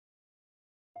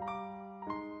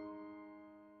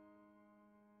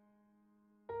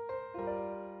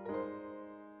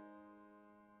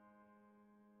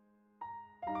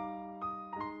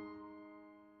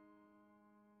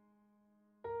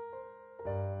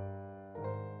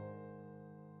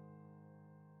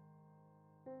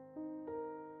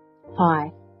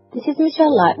Hi, this is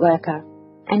Michelle Lightworker,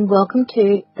 and welcome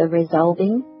to the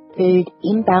Resolving Food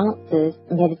Imbalances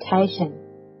meditation.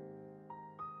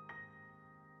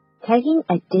 Taking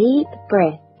a deep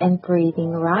breath and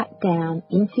breathing right down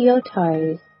into your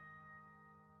toes,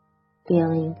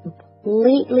 feeling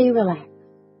completely relaxed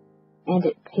and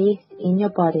at peace in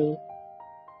your body.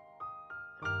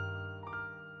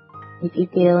 If you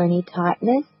feel any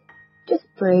tightness, just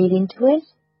breathe into it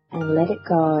and let it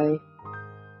go.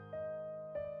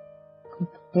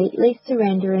 Completely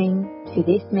surrendering to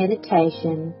this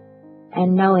meditation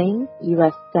and knowing you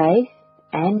are safe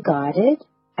and guided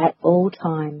at all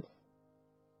times.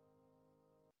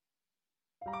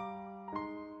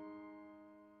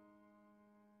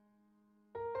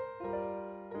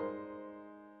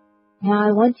 Now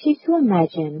I want you to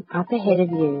imagine up ahead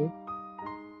of you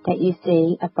that you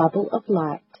see a bubble of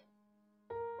light.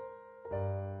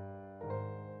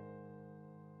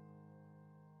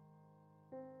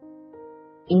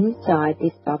 Inside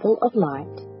this bubble of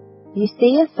light, you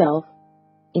see yourself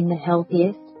in the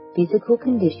healthiest physical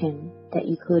condition that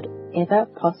you could ever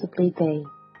possibly be.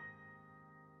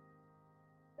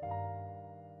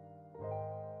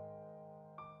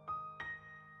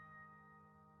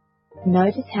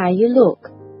 Notice how you look.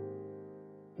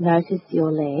 Notice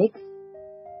your legs,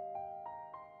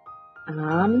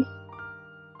 arms,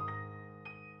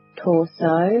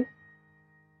 torso,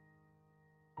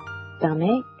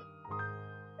 stomach,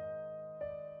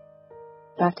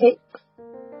 buttocks,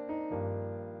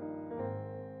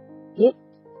 hips,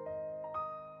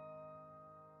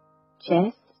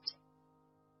 chest,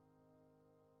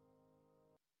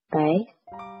 base,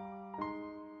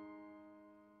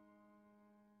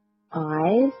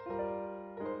 eyes,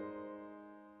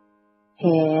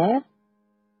 hair,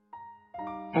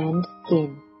 and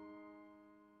skin.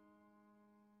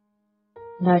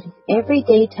 Notice every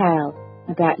detail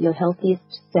about your healthiest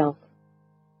self.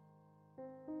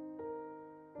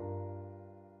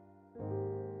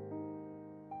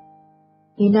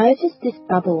 You notice this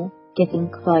bubble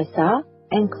getting closer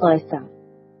and closer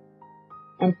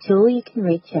until you can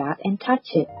reach out and touch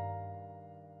it.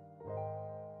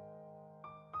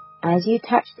 As you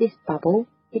touch this bubble,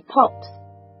 it pops,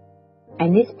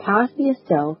 and this part of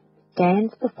yourself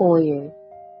stands before you.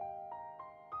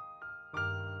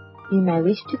 You may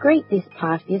wish to greet this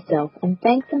part of yourself and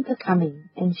thank them for coming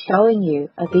and showing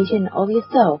you a vision of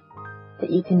yourself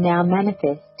that you can now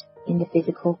manifest in the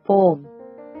physical form.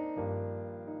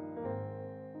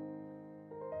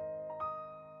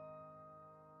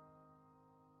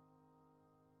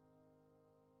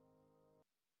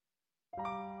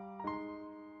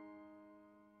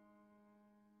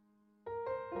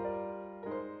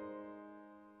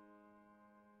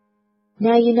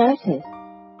 Now you notice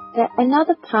that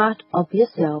another part of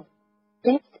yourself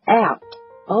steps out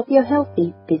of your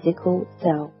healthy physical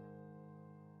self.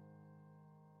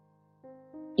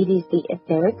 It is the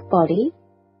etheric body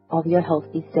of your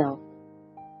healthy self.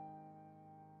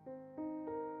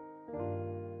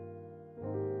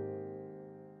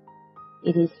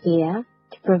 It is here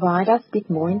to provide us with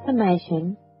more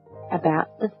information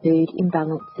about the food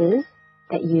imbalances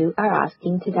that you are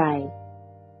asking today.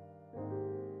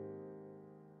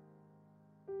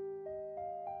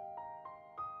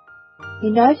 You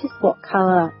notice what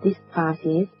colour this part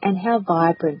is and how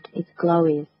vibrant its glow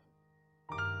is.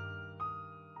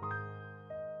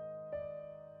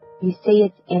 You see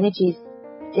its energy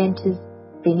centres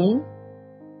spinning,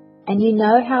 and you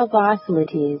know how vital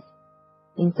it is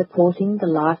in supporting the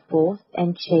life force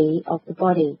and chi of the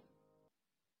body.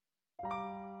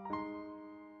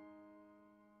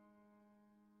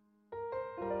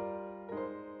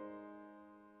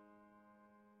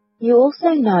 You also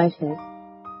notice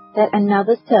that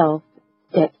another self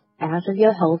steps out of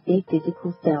your healthy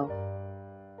physical self.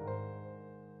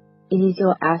 It is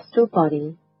your astral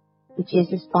body, which is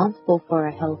responsible for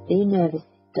a healthy nervous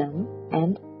system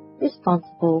and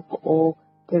responsible for all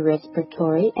the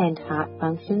respiratory and heart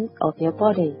functions of your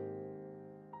body.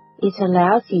 It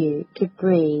allows you to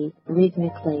breathe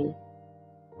rhythmically.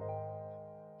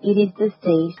 It is the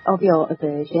seat of your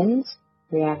aversions,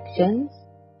 reactions,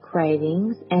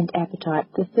 cravings, and appetite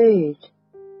for food.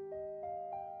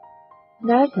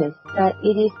 Notice that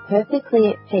it is perfectly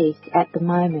at peace at the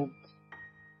moment.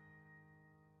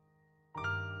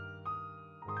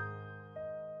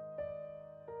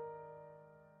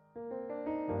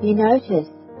 You notice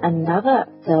another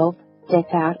self step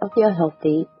out of your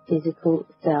healthy physical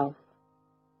self.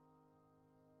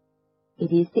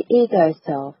 It is the ego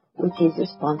self, which is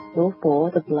responsible for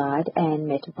the blood and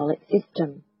metabolic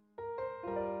system.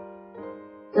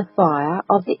 The fire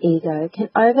of the ego can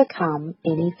overcome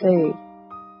any food.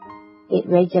 it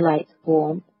regulates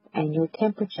warmth and your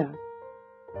temperature.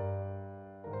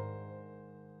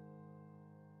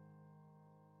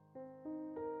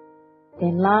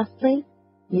 Then lastly,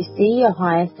 you see your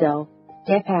higher self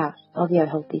step out of your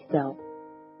healthy self.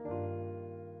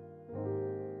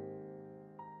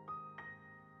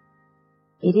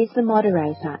 It is the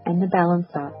moderator and the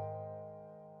balancer.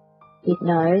 It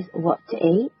knows what to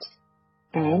eat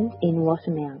and in what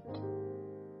amount.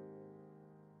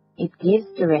 It gives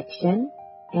direction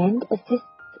and assists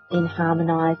in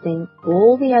harmonizing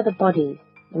all the other bodies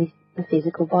with the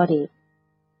physical body.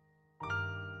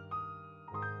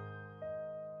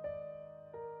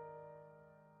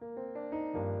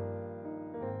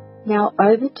 Now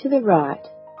over to the right,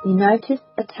 you notice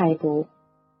a table.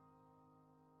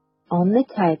 On the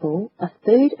table, a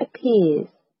food appears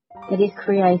that is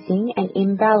creating an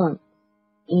imbalance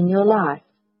in your life,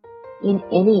 in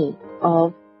any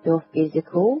of your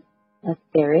physical,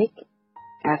 etheric,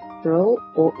 astral,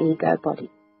 or ego bodies.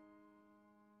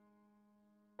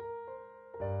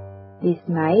 This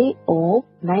may or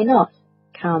may not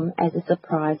come as a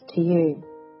surprise to you.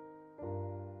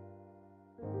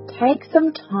 Take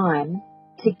some time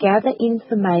to gather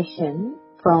information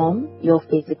from your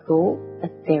physical,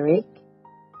 etheric,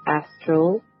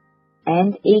 astral,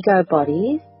 and ego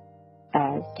bodies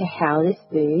as to how this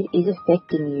food is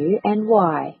affecting you and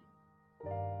why.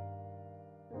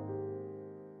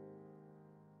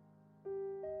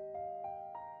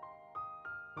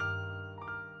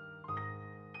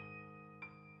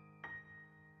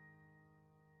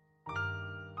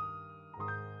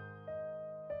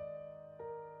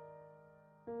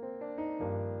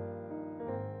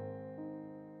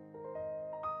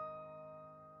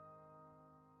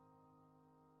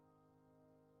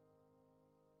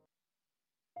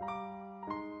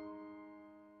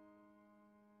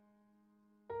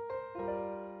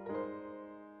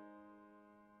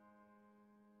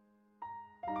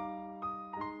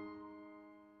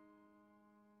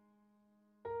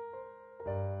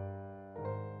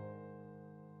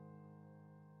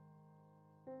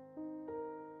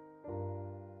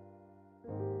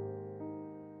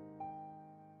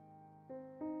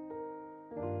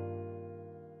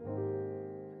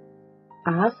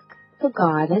 Ask for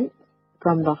guidance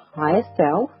from the higher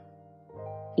self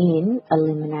in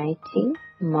eliminating,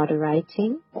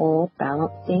 moderating, or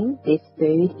balancing this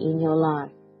food in your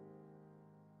life.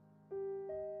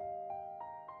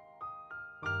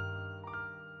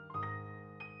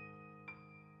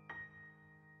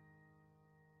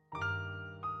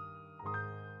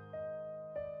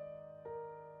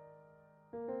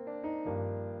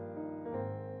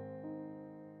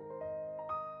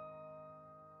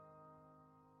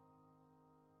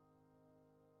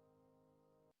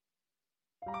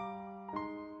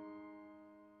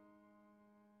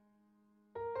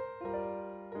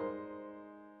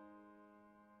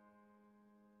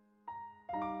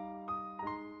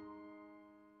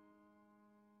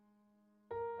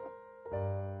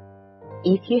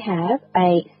 If you have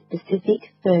a specific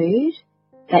food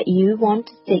that you want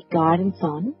to seek guidance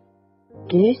on,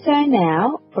 do so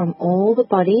now from all the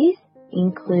bodies,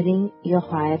 including your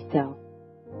higher self.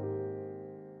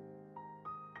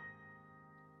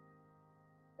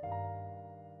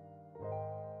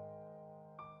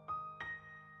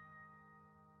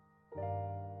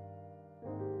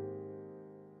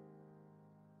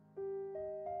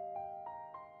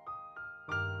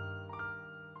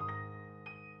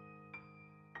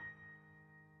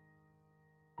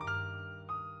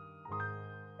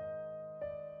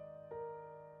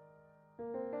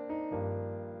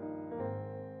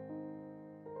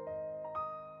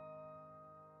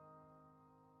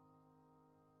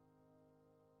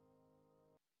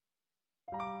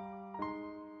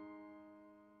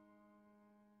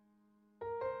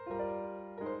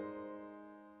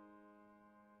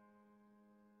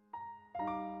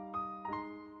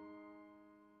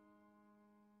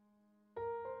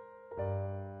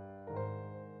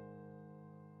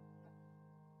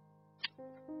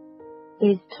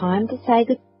 It's time to say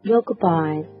your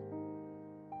goodbyes.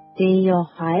 See your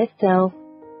higher self,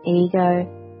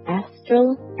 ego,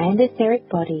 astral, and etheric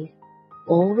bodies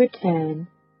all return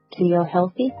to your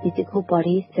healthy physical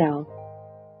body self.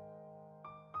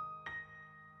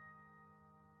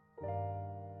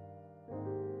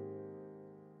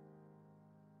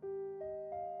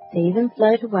 See them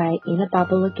float away in a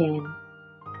bubble again.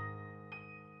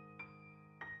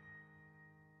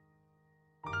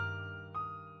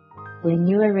 When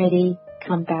you are ready,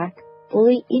 come back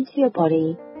fully into your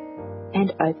body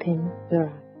and open your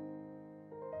eyes.